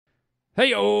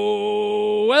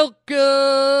Hey-oh!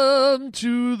 Welcome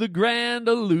to the Grand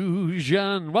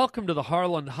Illusion. Welcome to the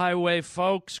Harland Highway,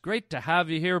 folks. Great to have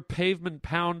you here, pavement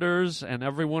pounders and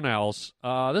everyone else.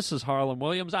 This is Harland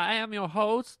Williams. I am your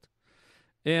host.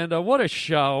 And what a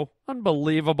show.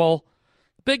 Unbelievable.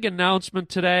 Big announcement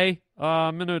today.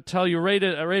 I'm going to tell you right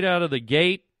out of the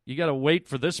gate. You got to wait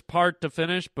for this part to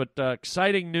finish, but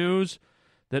exciting news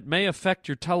that may affect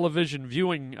your television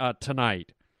viewing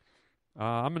tonight.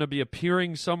 I'm going to be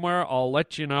appearing somewhere. I'll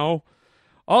let you know.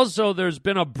 Also, there's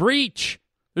been a breach.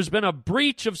 There's been a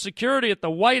breach of security at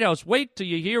the White House. Wait till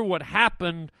you hear what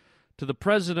happened to the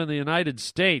President of the United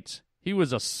States. He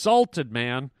was assaulted,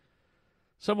 man.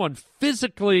 Someone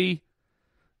physically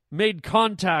made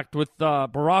contact with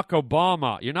Barack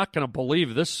Obama. You're not going to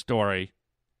believe this story.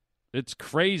 It's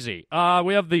crazy.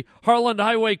 We have the Harland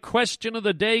Highway question of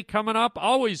the day coming up.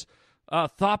 Always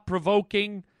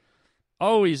thought-provoking.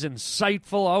 Always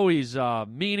insightful, always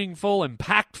meaningful,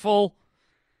 impactful.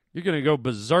 You're going to go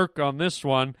berserk on this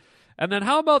one. And then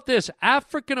how about this?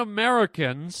 African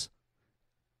Americans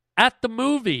at the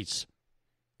movies.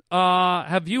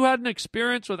 Have you had an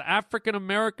experience with African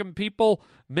American people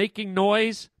making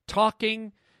noise,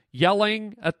 talking,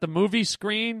 yelling at the movie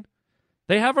screen?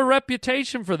 They have a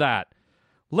reputation for that.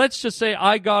 Let's just say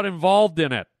I got involved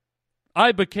in it.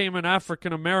 I became an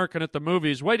African American at the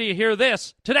movies. Wait till you hear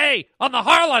this today on the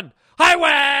Harland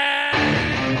Highway.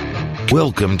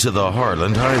 Welcome to the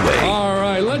Harland Highway. All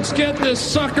right, let's get this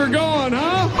sucker going,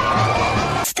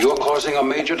 huh? You're causing a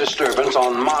major disturbance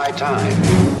on my time.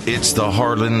 It's the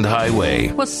Harland Highway.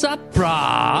 What's up,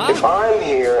 brah? If I'm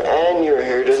here and you're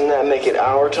here, doesn't that make it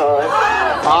our time?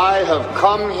 I have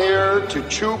come here to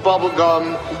chew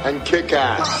bubblegum and kick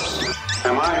ass.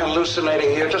 Am I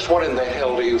hallucinating here? Just what in the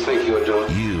hell do you think you're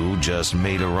doing? You just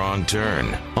made a wrong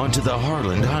turn onto the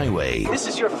Harland Highway. This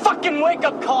is your fucking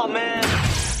wake-up call, man.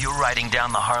 You're riding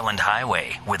down the Harland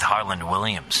Highway with Harland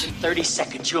Williams. In 30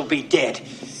 seconds, you'll be dead.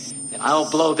 Then I'll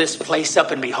blow this place up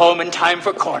and be home in time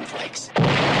for cornflakes.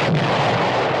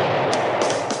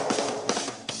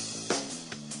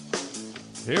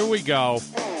 Here we go.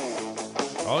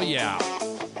 Oh, yeah.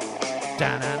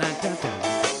 Da-da-da-da-da.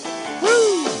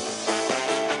 Woo!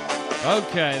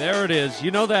 Okay, there it is. You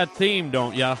know that theme,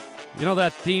 don't ya? You know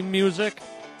that theme music?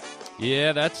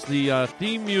 Yeah, that's the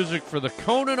theme music for the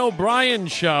Conan O'Brien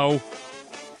Show,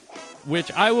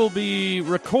 which I will be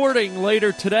recording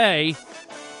later today.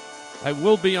 I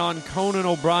will be on Conan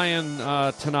O'Brien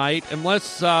tonight, unless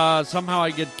somehow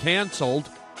I get canceled.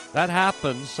 That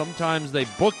happens. Sometimes they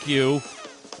book you,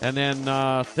 and then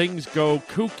things go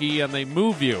kooky and they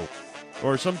move you.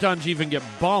 Or sometimes you even get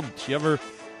bumped. You ever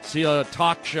see a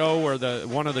talk show where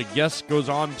one of the guests goes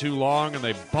on too long and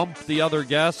they bump the other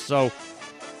guests? So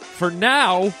for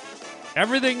now,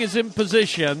 everything is in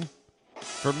position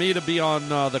for me to be on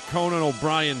the Conan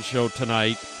O'Brien Show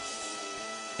tonight.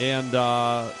 And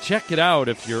check it out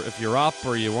if you're up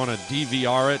or you want to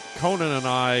DVR it. Conan and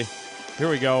I, here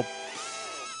we go.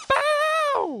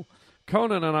 Bow!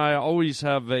 Conan and I always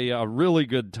have a really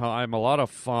good time, a lot of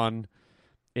fun.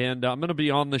 And I'm going to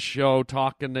be on the show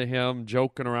talking to him,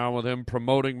 joking around with him,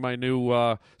 promoting my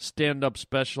new stand-up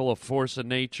special, A Force of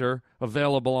Nature,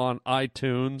 available on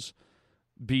iTunes.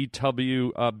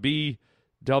 BTW.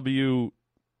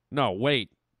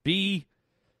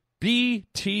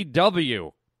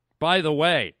 By the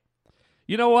way.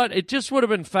 You know what? It just would have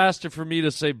been faster for me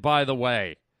to say, by the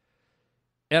way.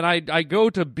 And I go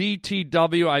to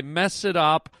BTW, I mess it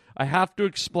up, I have to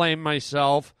explain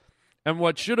myself. And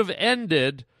what should have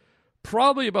ended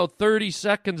probably about 30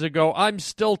 seconds ago, I'm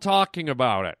still talking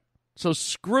about it. So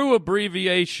screw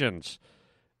abbreviations.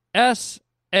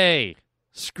 S-A.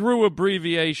 Screw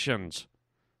abbreviations.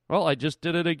 Well, I just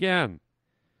did it again.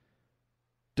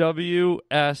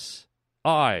 W-S-I.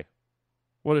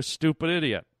 What a stupid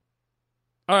idiot.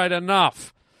 All right,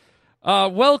 enough.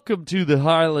 Welcome to the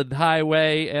Harland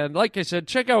Highway. And like I said,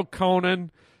 check out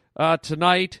Conan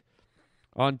tonight.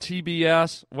 On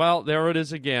TBS, well, there it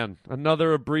is again.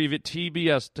 Another abbreviate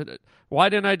TBS. Why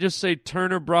didn't I just say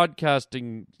Turner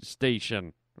Broadcasting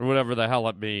Station or whatever the hell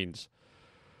it means?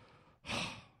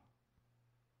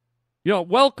 You know,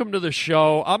 welcome to the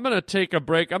show. I'm going to take a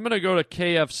break. I'm going to go to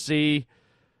KFC,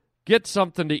 get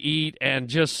something to eat, and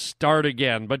just start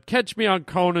again. But catch me on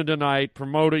Conan tonight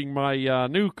promoting my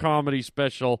new comedy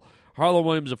special, Harland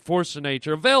Williams, A Force of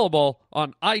Nature, available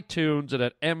on iTunes and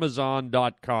at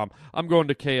Amazon.com. I'm going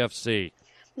to KFC.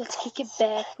 Let's kick it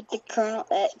back with the Colonel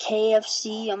at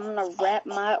KFC. I'm gonna wrap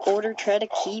my order, try to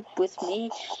keep with me.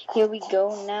 Here we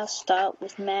go, now start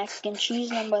with mac and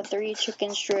cheese. Number 3,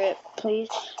 chicken strip, please.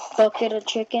 Bucket of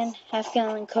chicken,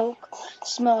 half-gallon Coke.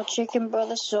 Small chicken,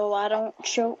 brother, so I don't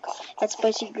choke. That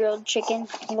spicy grilled chicken,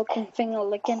 looking finger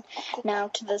licking. Now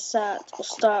to the sides, we'll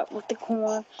start with the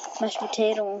corn. Mashed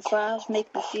potato and fries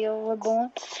make me feel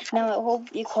reborn. Now I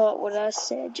hope you caught what I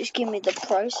said. Just give me the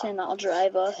price and I'll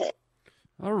drive ahead.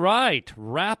 All right,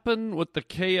 rapping with the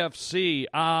KFC.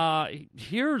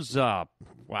 Here's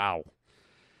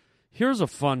a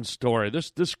fun story.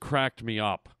 This cracked me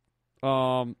up.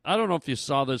 I don't know if you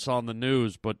saw this on the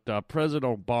news, but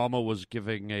President Obama was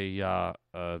giving a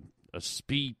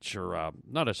speech, or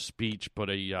not a speech,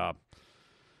 but I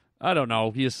don't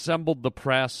know. He assembled the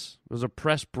press. It was a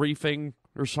press briefing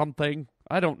or something.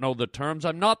 I don't know the terms.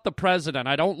 I'm not the president.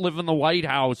 I don't live in the White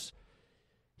House.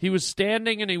 He was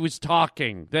standing and he was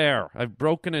talking. There, I've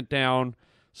broken it down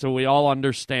so we all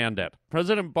understand it.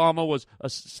 President Obama was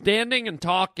standing and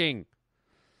talking.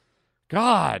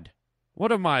 God,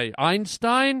 what am I,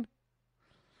 Einstein?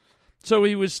 So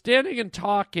he was standing and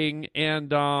talking,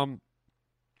 and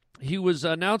he was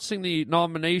announcing the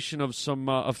nomination of some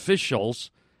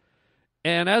officials.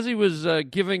 And as he was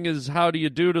giving his how do you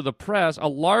do to the press, a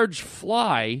large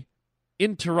fly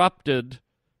interrupted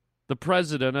the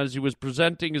president as he was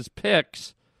presenting his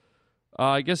picks.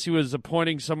 I guess he was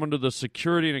appointing someone to the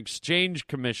Security and Exchange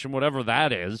Commission, whatever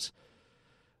that is.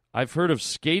 I've heard of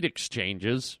skate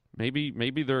exchanges.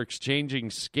 Maybe they're exchanging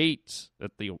skates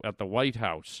at the White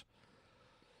House.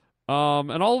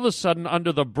 And all of a sudden,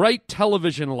 under the bright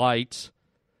television lights,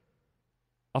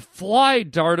 a fly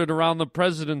darted around the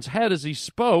president's head as he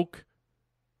spoke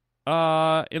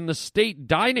in the state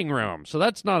dining room. So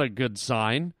that's not a good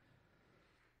sign.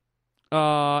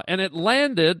 And it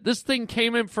landed, this thing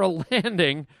came in for a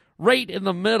landing right in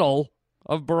the middle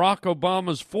of Barack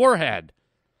Obama's forehead.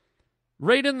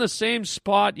 Right in the same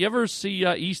spot. You ever see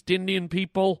East Indian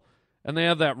people and they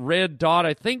have that red dot?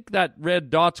 I think that red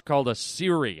dot's called a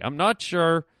Siri. I'm not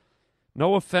sure.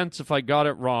 No offense if I got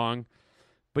it wrong.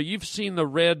 But you've seen the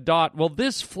red dot. Well,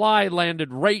 this fly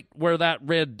landed right where that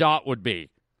red dot would be.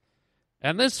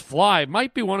 And this fly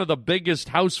might be one of the biggest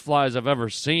house flies I've ever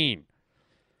seen.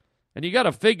 And you got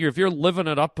to figure, if you're living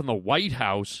it up in the White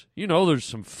House, you know there's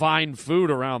some fine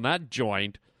food around that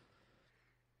joint.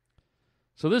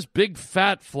 So this big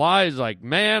fat fly is like,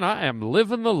 man, I am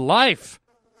living the life.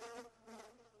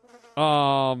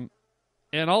 And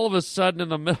all of a sudden, in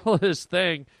the middle of this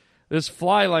thing, this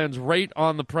fly lands right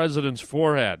on the president's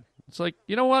forehead. It's like,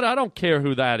 you know what? I don't care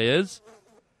who that is.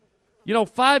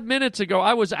 5 minutes ago,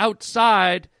 I was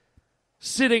outside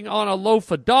sitting on a loaf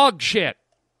of dog shit.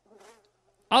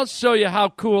 I'll show you how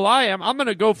cool I am. I'm going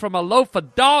to go from a loaf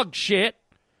of dog shit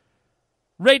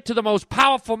right to the most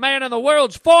powerful man in the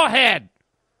world's forehead.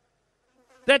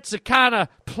 That's the kind of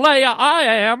player I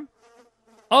am.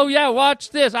 Oh, yeah, watch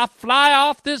this. I fly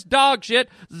off this dog shit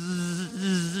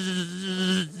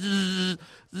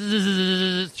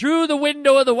through the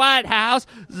window of the White House,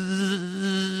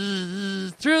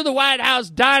 through the White House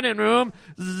dining room,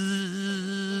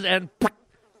 and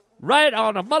right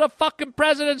on the motherfucking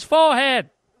president's forehead.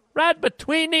 Right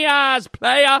between the eyes,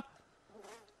 player.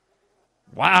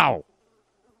 Wow.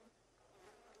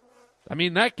 I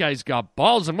mean, that guy's got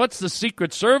balls, and what's the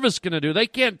Secret Service going to do? They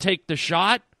can't take the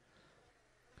shot.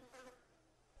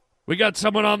 We got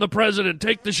someone on the president.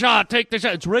 Take the shot, take the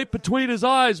shot. It's right between his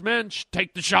eyes, man.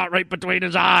 Take the shot right between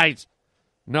his eyes.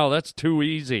 No, that's too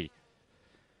easy.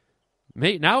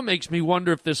 Now it makes me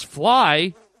wonder if this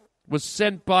fly was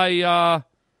sent by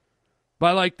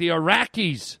like the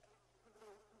Iraqis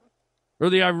or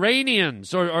the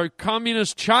Iranians or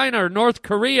communist China or North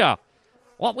Korea.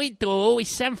 What we do, we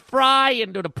send Fry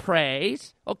into the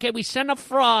praise. Okay, we send a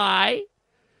Fry.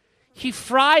 He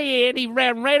fly in. He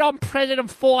ran right on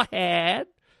President's forehead.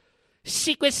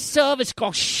 Secret Service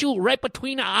gonna shoot right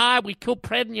between the eye. We kill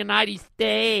President of the United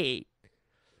States.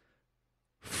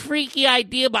 Freaky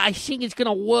idea, but I think it's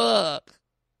gonna work.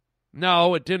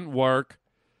 No, it didn't work.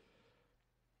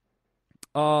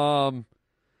 So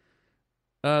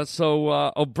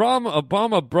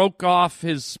Obama broke off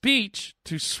his speech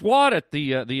to swat at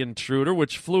the intruder,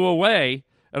 which flew away.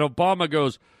 And Obama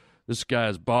goes, "This guy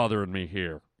is bothering me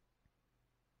here."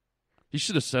 He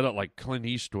should have said it like Clint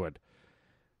Eastwood.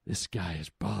 "This guy is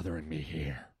bothering me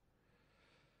here."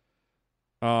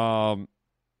 And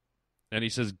he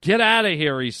says, "Get out of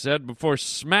here," he said, before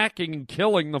smacking and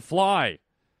killing the fly.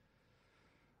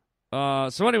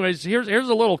 So anyways, here's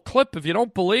a little clip. If you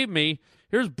don't believe me,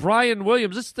 here's Brian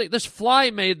Williams. This fly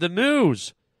made the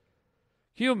news.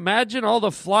 Can you imagine all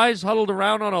the flies huddled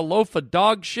around on a loaf of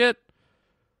dog shit?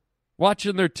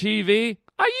 Watching their TV?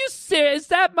 Are you serious? Is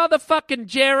that motherfucking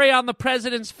Jerry on the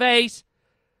president's face?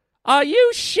 Are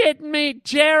you shitting me,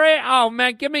 Jerry? Oh,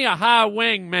 man, give me a high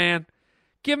wing, man.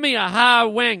 Give me a high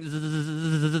wing.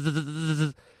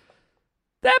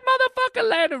 That motherfucker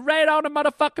landed right on the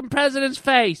motherfucking president's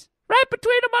face. Right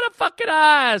between the motherfucking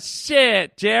eyes.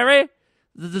 Shit, Jerry.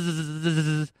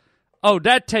 Oh,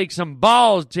 that takes some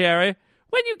balls, Jerry.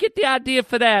 Where'd you get the idea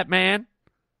for that, man?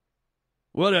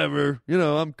 Whatever. You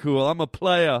know, I'm cool. I'm a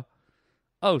player.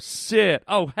 Oh, shit.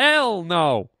 Oh, hell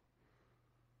no.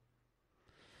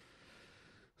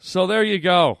 So there you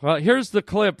go. Here's the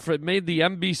clip. It made the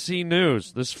NBC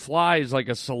News. This fly is like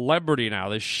a celebrity now.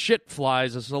 This shit fly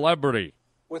is a celebrity.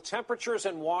 With temperatures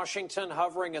in Washington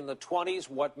hovering in the 20s,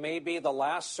 what may be the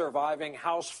last surviving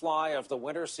housefly of the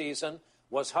winter season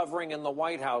was hovering in the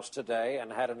White House today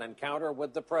and had an encounter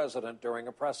with the president during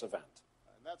a press event.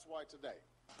 And that's why today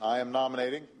I am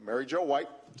nominating Mary Jo White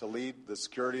to lead the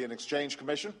Security and Exchange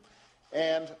Commission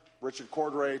and Richard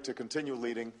Cordray to continue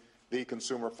leading the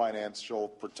Consumer Financial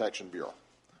Protection Bureau.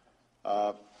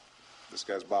 This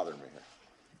guy's bothering me here.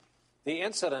 The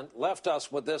incident left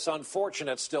us with this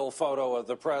unfortunate still photo of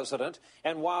the president,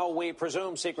 and while we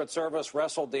presume Secret Service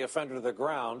wrestled the offender to the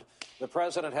ground, the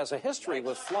president has a history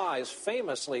with flies,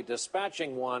 famously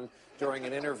dispatching one during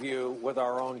an interview with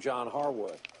our own John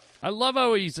Harwood. I love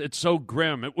how it's so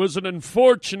grim. It was an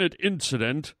unfortunate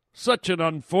incident, such an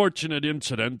unfortunate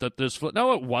incident that this...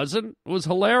 No, it wasn't. It was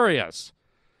hilarious.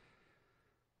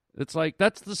 It's like,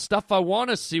 that's the stuff I want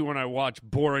to see when I watch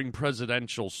boring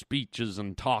presidential speeches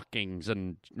and talkings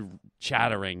and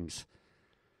chatterings.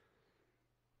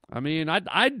 I mean,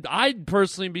 I'd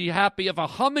personally be happy if a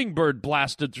hummingbird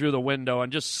blasted through the window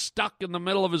and just stuck in the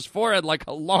middle of his forehead like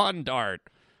a lawn dart.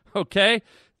 Okay?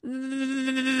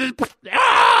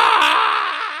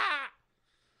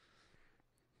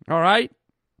 All right?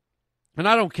 And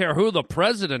I don't care who the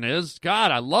president is.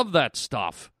 God, I love that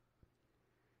stuff.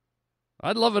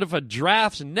 I'd love it if a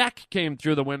giraffe's neck came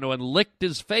through the window and licked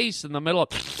his face in the middle of...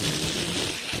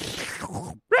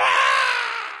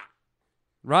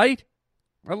 Right?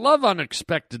 I love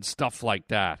unexpected stuff like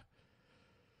that.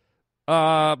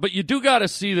 But you do got to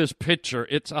see this picture.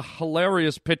 It's a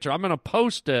hilarious picture. I'm going to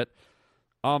post it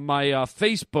on my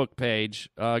Facebook page.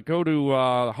 Go to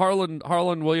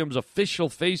Harlan Williams' official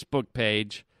Facebook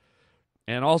page.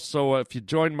 And also, if you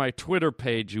join my Twitter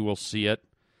page, you will see it.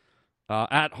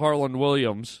 At Harlan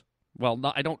Williams. Well,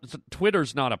 no,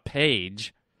 Twitter's not a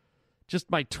page.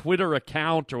 Just my Twitter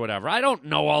account or whatever. I don't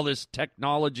know all this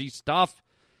technology stuff.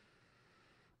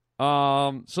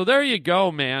 So there you go,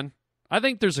 man. I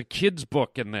think there's a kid's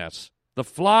book in this. The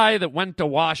Fly That Went to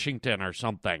Washington or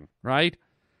something, right?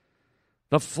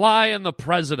 The Fly and the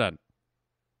President.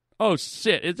 Oh,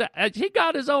 shit. He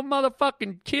got his own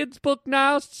motherfucking kid's book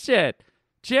now? Shit.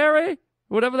 Jerry?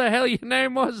 Whatever the hell your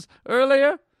name was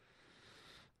earlier?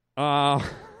 So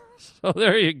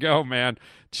there you go, man.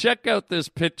 Check out this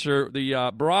picture, the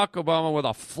Barack Obama with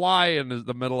a fly in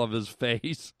the middle of his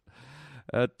face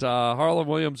at Harlan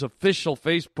Williams' official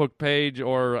Facebook page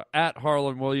or at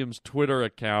Harlan Williams' Twitter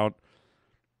account.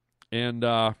 And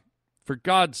for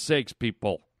God's sakes,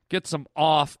 people, get some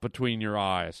off between your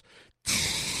eyes.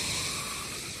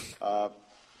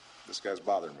 This guy's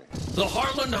bothering me. The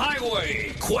Harlan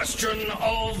Highway question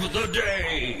of the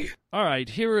day. All right,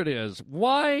 here it is.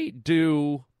 Why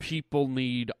do people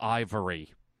need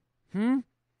ivory?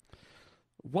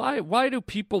 Why do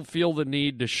people feel the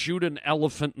need to shoot an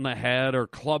elephant in the head or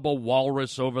club a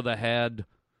walrus over the head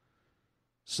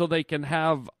so they can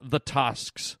have the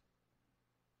tusks?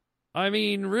 I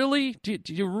mean, really? Do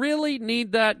you really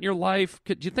need that in your life?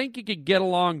 Do you think you could get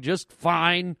along just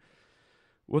fine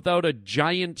without a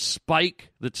giant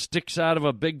spike that sticks out of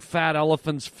a big fat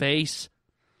elephant's face?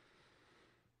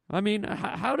 I mean,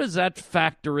 how does that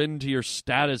factor into your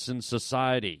status in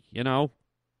society, you know?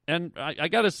 And I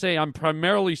got to say, I'm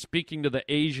primarily speaking to the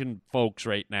Asian folks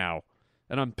right now,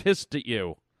 and I'm pissed at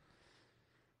you,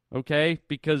 okay?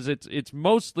 Because it's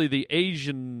mostly the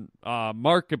Asian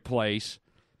marketplace,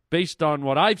 based on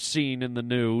what I've seen in the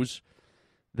news,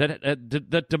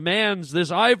 that demands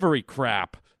this ivory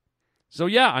crap. So,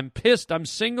 yeah, I'm pissed. I'm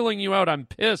singling you out. I'm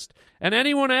pissed. And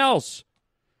anyone else.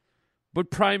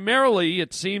 But primarily,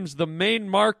 it seems the main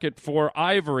market for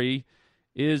ivory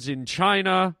is in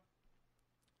China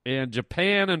and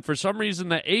Japan, and for some reason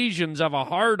the Asians have a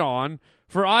hard-on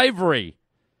for ivory.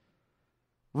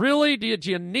 Really? Did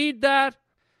you need that?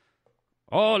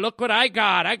 Oh, look what I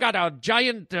got. I got a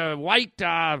giant white,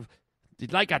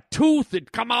 like a tooth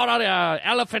that come out of the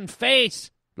elephant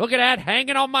face. Look at that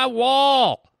hanging on my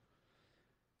wall.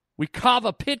 We carve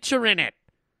a picture in it.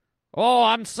 Oh,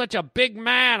 I'm such a big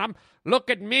man. Look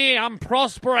at me. I'm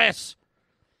prosperous.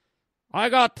 I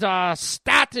got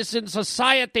status in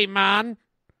society, man.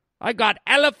 I got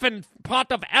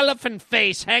pot of elephant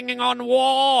face hanging on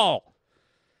wall.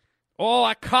 Oh,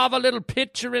 I carve a little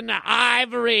picture in the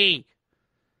ivory.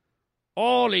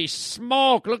 Holy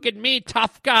smoke, look at me,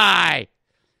 tough guy.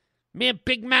 Me a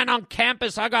big man on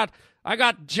campus. I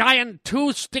got giant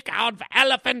tooth stick out of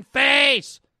elephant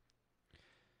face.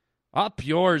 Up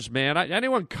yours, man.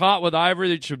 Anyone caught with ivory,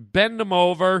 they should bend them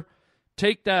over,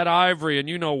 take that ivory, and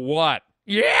you know what?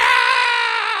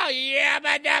 Yeah!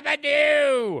 Yabba dabba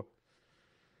doo!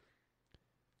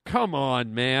 Come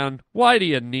on, man. Why do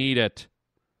you need it?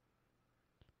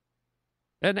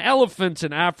 And elephants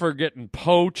in Africa getting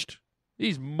poached.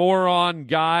 These moron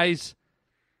guys.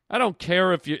 I don't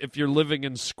care if you're living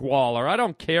in squalor. I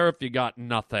don't care if you got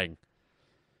nothing.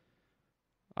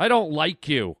 I don't like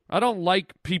you. I don't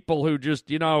like people who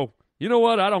just, you know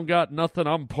what? I don't got nothing.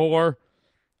 I'm poor.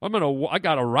 I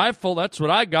got a rifle. That's what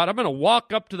I got. I'm going to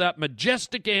walk up to that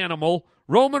majestic animal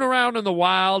roaming around in the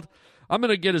wild. I'm going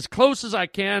to get as close as I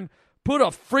can, put a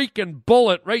freaking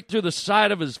bullet right through the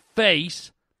side of his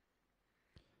face.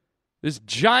 This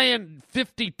giant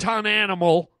 50-ton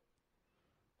animal.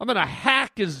 I'm going to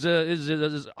hack his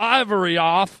ivory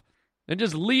off and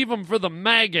just leave him for the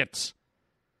maggots.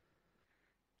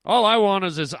 All I want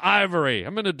is his ivory.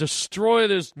 I'm going to destroy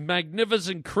this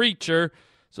magnificent creature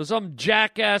so some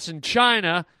jackass in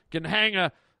China can hang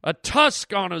a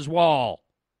tusk on his wall.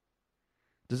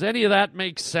 Does any of that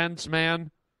make sense, man?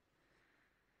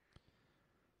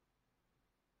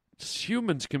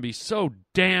 Humans can be so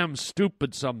damn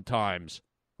stupid sometimes.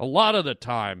 A lot of the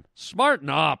time. Smarten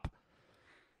up.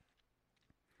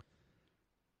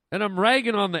 And I'm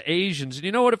ragging on the Asians. And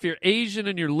you know what? If you're Asian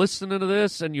and you're listening to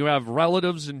this and you have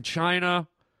relatives in China,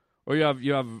 or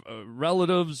you have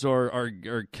relatives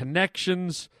or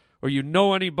connections, or you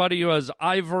know anybody who has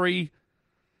ivory,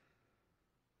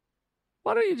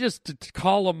 why don't you just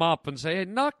call them up and say, hey,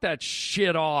 knock that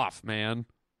shit off, man.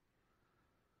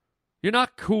 You're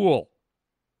not cool.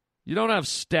 You don't have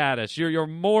status. You're a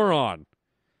moron.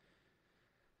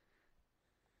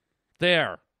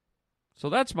 There. So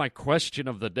that's my question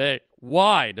of the day.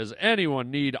 Why does anyone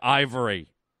need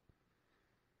ivory?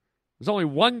 There's only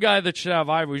one guy that should have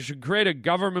ivory. We should create a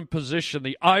government position,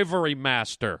 the ivory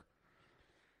master.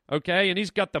 Okay? And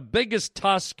he's got the biggest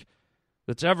tusk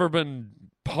that's ever been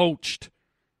poached.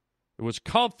 It was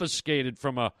confiscated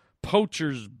from a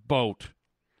poacher's boat.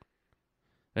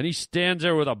 And he stands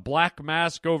there with a black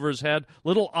mask over his head,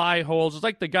 little eye holes. It's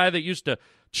like the guy that used to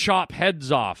chop heads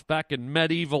off back in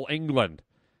medieval England,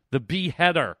 the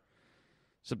beheader.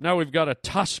 Except now we've got a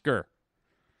tusker.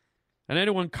 And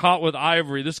anyone caught with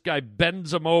ivory, this guy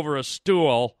bends him over a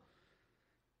stool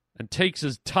and takes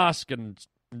his tusk and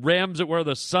rams it where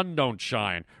the sun don't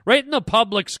shine. Right in the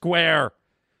public square.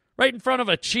 Right in front of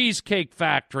a cheesecake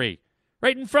factory.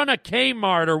 Right in front of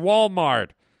Kmart or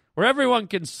Walmart, where everyone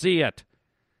can see it.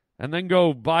 And then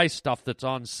go buy stuff that's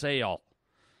on sale.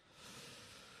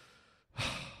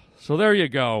 So there you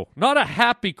go. Not a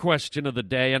happy question of the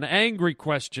day, an angry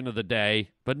question of the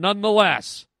day, but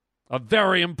nonetheless, a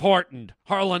very important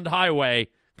Harland Highway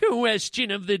question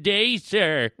of the day,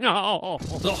 sir. Oh.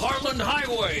 The Harland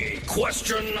Highway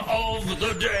question of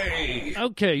the day.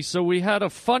 Okay, so we had a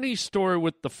funny story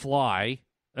with the fly,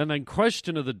 and then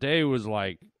question of the day was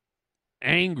like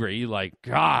angry, like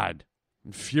God,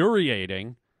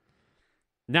 infuriating.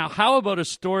 Now, how about a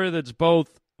story that's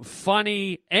both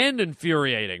funny and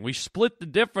infuriating? We split the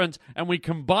difference and we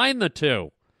combine the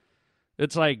two.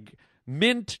 It's like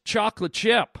mint chocolate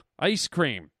chip ice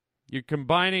cream. You're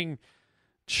combining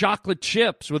chocolate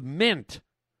chips with mint.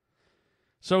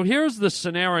 So here's the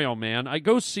scenario, man. I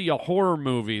go see a horror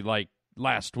movie like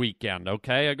last weekend,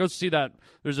 okay? I go see that.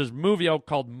 There's this movie out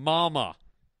called Mama.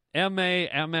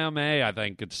 M-A-M-M-A, I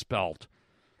think it's spelled.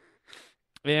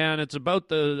 And it's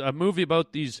about a movie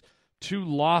about these two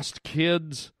lost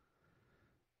kids,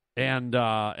 and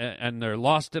they're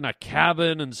lost in a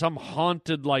cabin, and some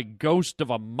haunted like ghost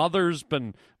of a mother's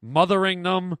been mothering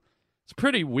them. It's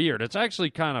pretty weird. It's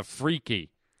actually kind of freaky.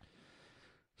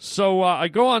 So I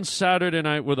go on Saturday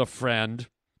night with a friend,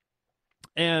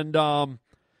 and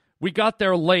we got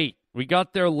there late.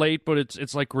 But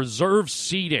it's like reserved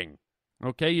seating.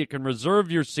 Okay, you can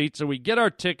reserve your seats. So we get our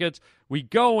tickets. We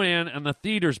go in, and the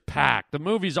theater's packed. The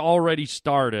movie's already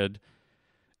started.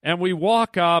 And we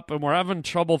walk up, and we're having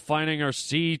trouble finding our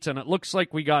seats, and it looks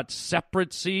like we got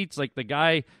separate seats. Like the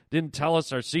guy didn't tell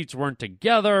us our seats weren't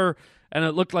together. and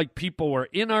it looked like people were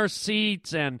in our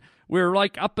seats, and we were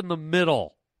like up in the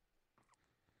middle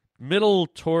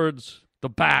towards the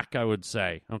back, I would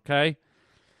say, okay?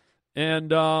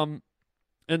 And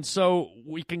so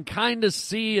we can kind of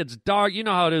see it's dark. You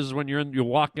know how it is when you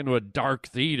walk into a dark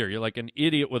theater. You're like an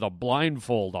idiot with a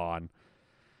blindfold on.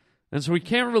 And so we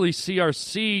can't really see our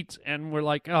seats, and we're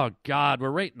like, oh, God, we're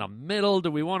right in the middle.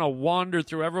 Do we want to wander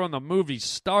through everyone? The movie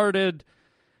started,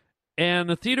 and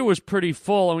the theater was pretty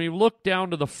full, and we looked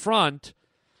down to the front,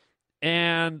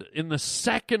 and in the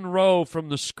second row from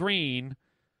the screen,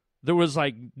 there was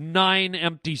like 9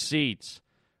 empty seats.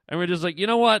 And we're just like, you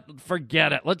know what?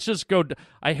 Forget it. Let's just go.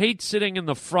 I hate sitting in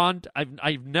the front.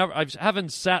 I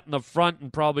haven't sat in the front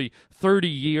in probably 30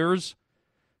 years.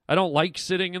 I don't like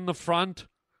sitting in the front.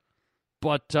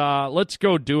 But let's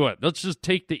go do it. Let's just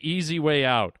take the easy way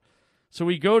out. So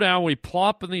we go down, we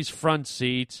plop in these front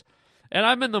seats, and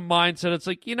I'm in the mindset, it's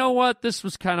like, you know what? This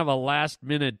was kind of a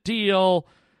last-minute deal.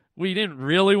 We didn't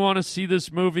really want to see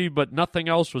this movie, but nothing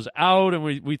else was out, and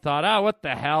we thought, what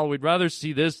the hell? We'd rather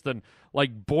see this than,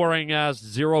 like, boring-ass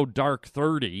Zero Dark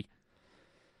 30.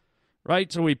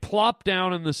 Right? So we plop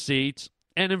down in the seats,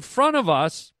 and in front of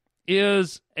us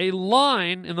is a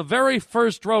line, in the very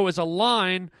first row is a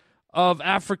line of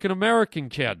African-American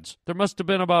kids. There must have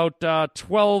been about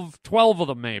 12 of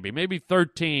them maybe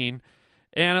 13.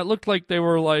 And it looked like they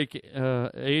were like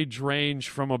age range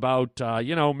from about,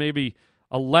 maybe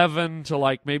 11 to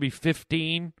like maybe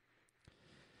 15.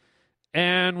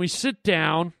 And we sit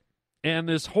down, and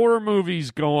this horror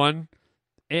movie's going.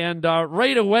 And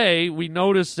right away, we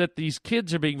notice that these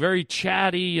kids are being very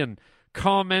chatty and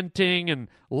commenting and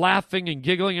laughing and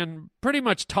giggling and pretty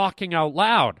much talking out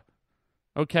loud.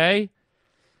 Okay?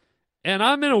 And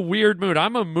I'm in a weird mood.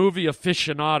 I'm a movie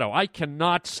aficionado. I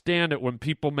cannot stand it when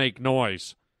people make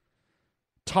noise.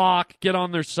 Talk, get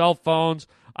on their cell phones.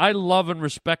 I love and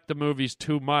respect the movies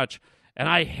too much, and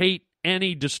I hate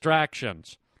any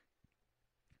distractions.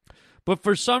 But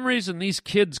for some reason, these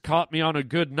kids caught me on a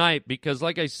good night because,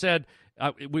 like I said,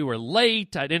 we were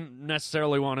late. I didn't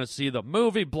necessarily want to see the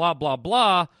movie, blah, blah,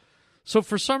 blah. So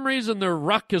for some reason, their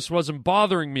ruckus wasn't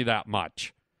bothering me that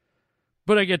much.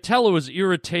 But I could tell it was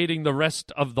irritating the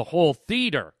rest of the whole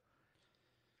theater.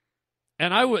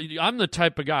 And I'm the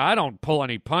type of guy, I don't pull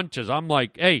any punches. I'm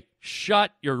like, hey,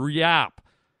 shut your yap.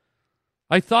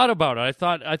 I thought about it.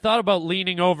 I thought about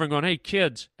leaning over and going, hey,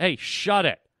 kids, hey, shut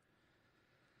it.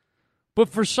 But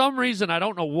for some reason, I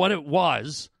don't know what it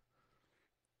was,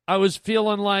 I was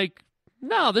feeling like,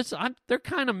 no, they're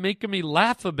kind of making me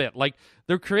laugh a bit. Like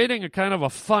they're creating a kind of a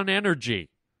fun energy.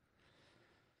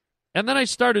 And then I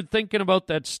started thinking about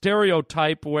that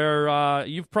stereotype where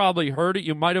you've probably heard it,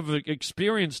 you might have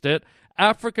experienced it.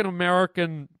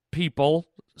 African-American people,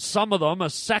 some of them, a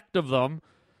sect of them,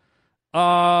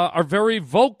 are very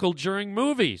vocal during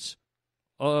movies.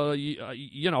 A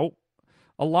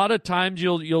lot of times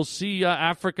you'll see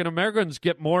African-Americans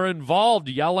get more involved,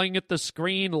 yelling at the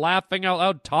screen, laughing out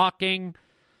loud, talking.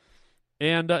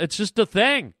 And it's just a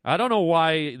thing. I don't know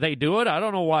why they do it. I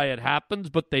don't know why it happens,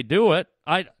 but they do it.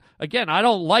 Again, I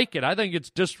don't like it. I think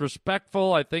it's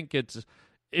disrespectful. I think it's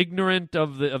ignorant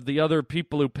of the other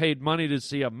people who paid money to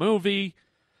see a movie.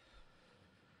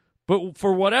 But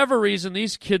for whatever reason,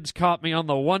 these kids caught me on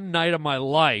the one night of my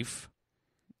life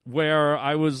where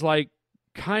I was like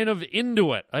kind of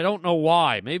into it. I don't know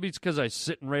why. Maybe it's because I was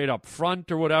sitting right up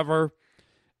front or whatever.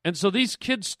 And so these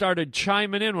kids started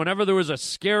chiming in whenever there was a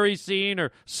scary scene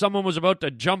or someone was about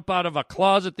to jump out of a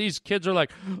closet. These kids are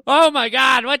like, oh, my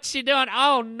God, what's she doing?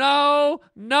 Oh,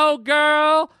 no,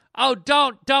 girl. Oh,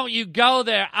 don't you go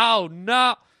there. Oh,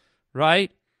 no.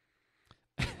 Right?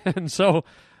 And so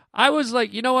I was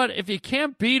like, you know what? If you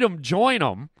can't beat them, join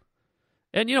them.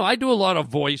 And, I do a lot of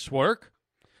voice work.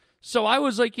 So I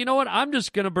was like, you know what? I'm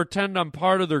just going to pretend I'm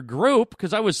part of their group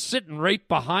because I was sitting right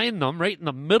behind them, right in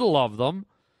the middle of them.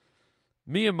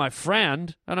 Me and my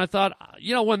friend, and I thought,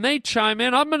 when they chime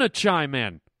in, I'm going to chime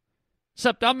in.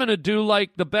 Except I'm going to do,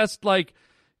 like, the best, like,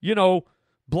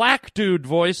 black dude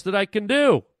voice that I can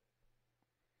do.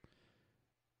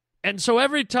 And so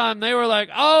every time they were like,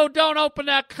 oh, don't open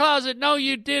that closet. No,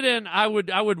 you didn't. I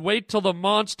would wait till the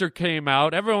monster came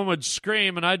out. Everyone would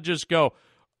scream, and I'd just go,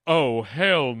 oh,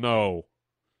 hell no.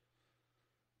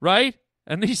 Right?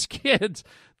 And these kids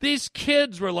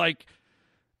were like,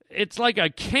 it's like a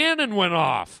cannon went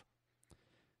off.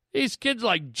 These kids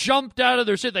like jumped out of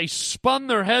their seat. They spun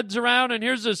their heads around, and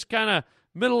here's this kind of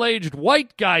middle-aged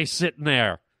white guy sitting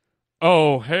there.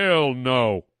 Oh, hell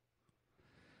no.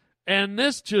 And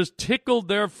this just tickled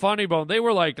their funny bone. They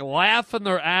were like laughing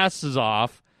their asses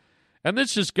off. And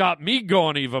this just got me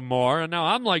going even more. And now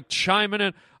I'm like chiming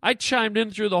in. I chimed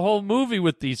in through the whole movie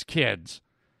with these kids.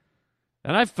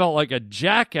 And I felt like a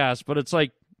jackass, but it's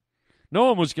like no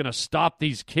one was going to stop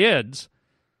these kids.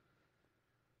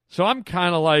 So I'm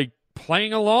kind of like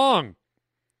playing along.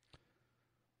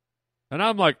 And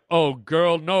I'm like, oh,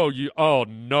 girl, no. Oh,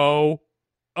 no.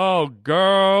 Oh,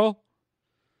 girl.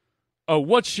 Oh,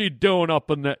 what's she doing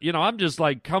up in the... I'm just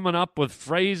like coming up with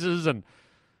phrases, and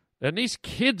these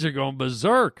kids are going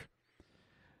berserk.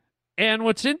 And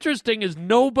what's interesting is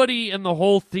nobody in the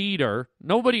whole theater,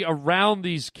 nobody around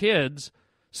these kids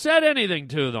said anything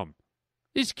to them.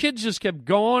 These kids just kept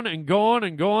going and going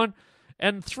and going.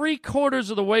 And 3/4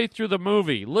 of the way through the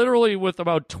movie, literally with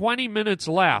about 20 minutes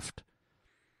left,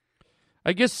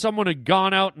 I guess someone had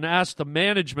gone out and asked the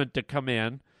management to come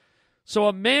in. So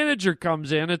a manager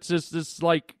comes in. It's this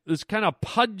kind of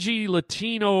pudgy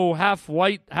Latino, half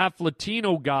white, half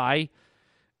Latino guy,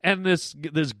 and this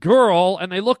girl,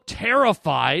 and they look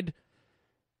terrified.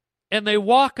 And they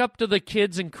walk up to the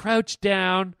kids and crouch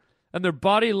down, and their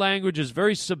body language is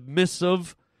very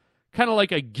submissive, kind of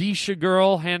like a geisha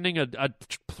girl handing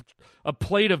a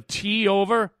plate of tea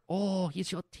over. Oh,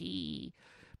 here's your tea.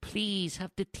 Please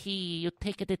have the tea. You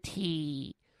take the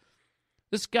tea.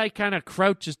 This guy kind of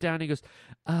crouches down. He goes,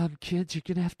 kids, you're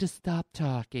going to have to stop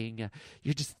talking.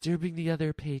 You're disturbing the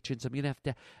other patrons. I'm going to have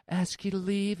to ask you to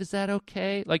leave. Is that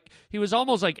okay? Like, he was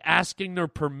almost like asking their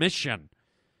permission.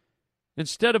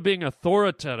 Instead of being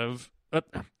authoritative. God,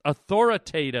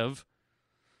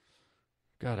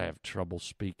 I have trouble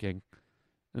speaking.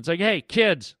 It's like, hey,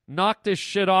 kids, knock this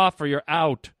shit off or you're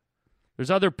out.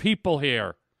 There's other people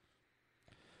here.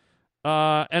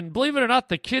 And believe it or not,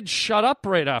 the kids shut up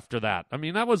right after that. I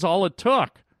mean, that was all it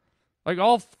took. Like,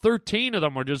 all 13 of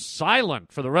them were just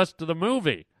silent for the rest of the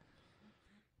movie.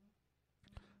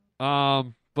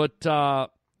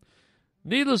 But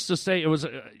needless to say, it was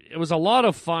a lot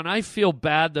of fun. I feel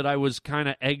bad that I was kind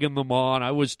of egging them on.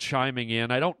 I was chiming in.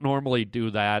 I don't normally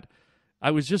do that. I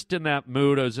was just in that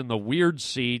mood. I was in the weird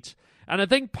seats. And I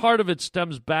think part of it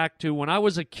stems back to when I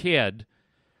was a kid.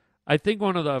 I think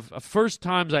one of the first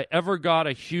times I ever got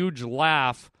a huge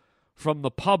laugh from the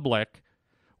public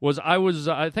was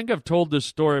I think I've told this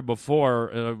story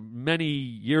before many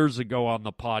years ago on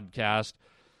the podcast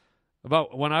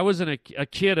about when I was a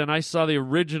kid and I saw the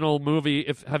original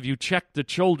movie, Have You Checked the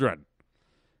Children?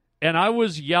 And I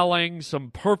was yelling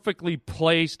some perfectly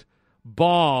placed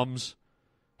bombs,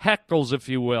 heckles, if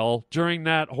you will, during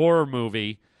that horror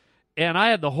movie. And I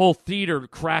had the whole theater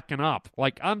cracking up.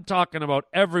 Like, I'm talking about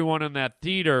everyone in that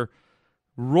theater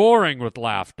roaring with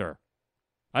laughter.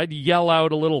 I'd yell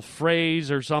out a little phrase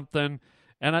or something,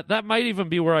 and that might even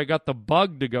be where I got the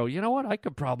bug to go, you know what, I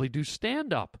could probably do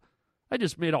stand-up. I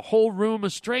just made a whole room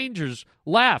of strangers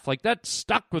laugh. Like, that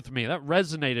stuck with me. That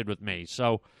resonated with me.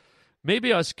 So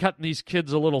maybe I was cutting these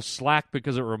kids a little slack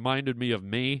because it reminded me of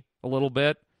me a little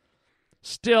bit.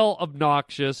 Still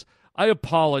obnoxious. I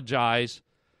apologize.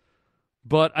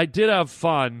 But I did have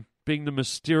fun being the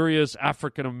mysterious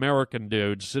African-American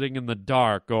dude sitting in the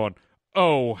dark going,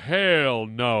 oh, hell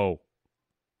no,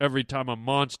 every time a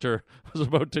monster was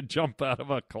about to jump out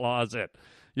of a closet.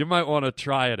 You might want to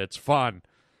try it. It's fun.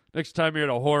 Next time you're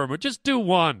at a horror movie, just do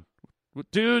one.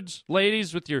 Dudes,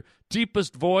 ladies, with your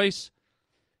deepest voice,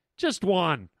 just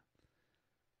one.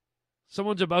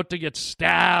 Someone's about to get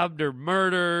stabbed or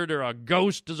murdered or a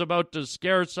ghost is about to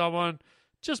scare someone.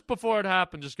 Just before it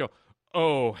happens, just go,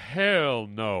 oh, hell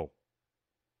no.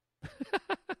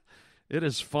 It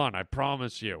is fun, I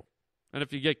promise you. And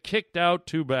if you get kicked out,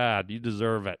 too bad. You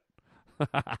deserve it.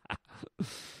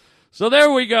 So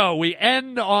there we go. We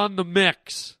end on the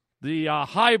mix, the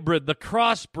hybrid, the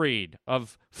crossbreed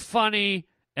of funny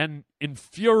and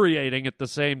infuriating at the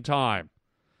same time.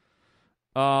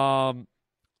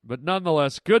 But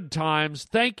nonetheless, good times.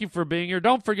 Thank you for being here.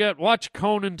 Don't forget, watch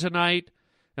Conan tonight.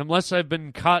 Unless I've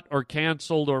been cut or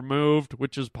canceled or moved,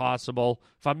 which is possible.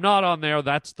 If I'm not on there,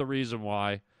 that's the reason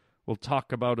why. We'll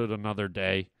talk about it another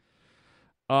day.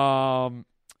 And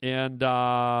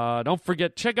don't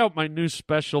forget, check out my new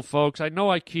special, folks. I know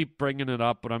I keep bringing it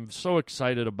up, but I'm so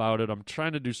excited about it. I'm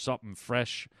trying to do something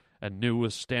fresh and new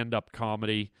with stand-up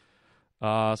comedy.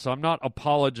 So I'm not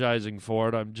apologizing for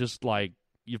it. I'm just like,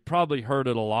 you've probably heard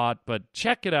it a lot, but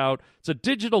check it out. It's a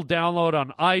digital download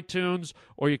on iTunes,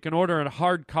 or you can order a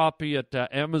hard copy at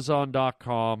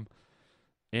Amazon.com.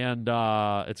 And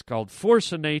it's called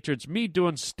Force of Nature. It's me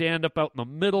doing stand-up out in the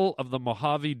middle of the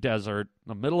Mojave Desert, in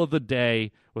the middle of the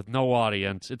day, with no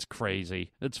audience. It's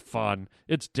crazy. It's fun.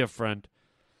 It's different.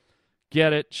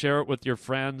 Get it. Share it with your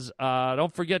friends.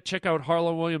 Don't forget, check out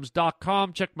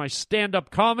HarlanWilliams.com. Check my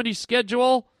stand-up comedy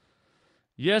schedule.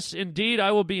 Yes, indeed.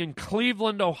 I will be in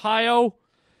Cleveland, Ohio,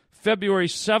 February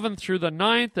 7th through the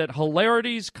 9th at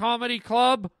Hilarities Comedy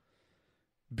Club.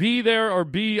 Be there or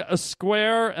be a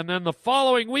square. And then the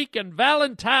following weekend,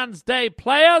 Valentine's Day,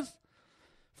 players,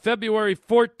 February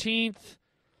 14th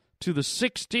to the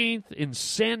 16th in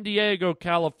San Diego,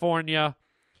 California.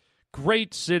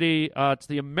 Great city. It's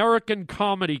the American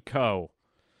Comedy Co.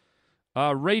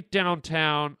 Right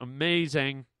downtown.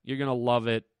 Amazing. You're going to love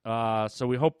it. So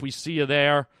we hope we see you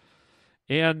there.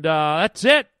 And that's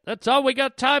it. That's all we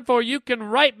got time for. You can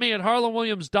write me at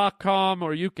harlandwilliams.com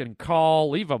or you can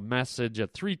call, leave a message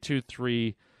at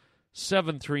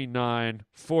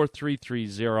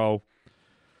 323-739-4330.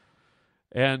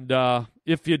 And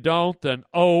if you don't, then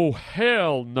oh,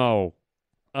 hell no.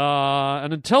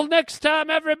 And until next time,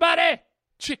 everybody,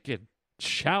 chicken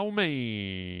chow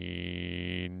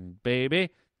mein,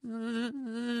 baby.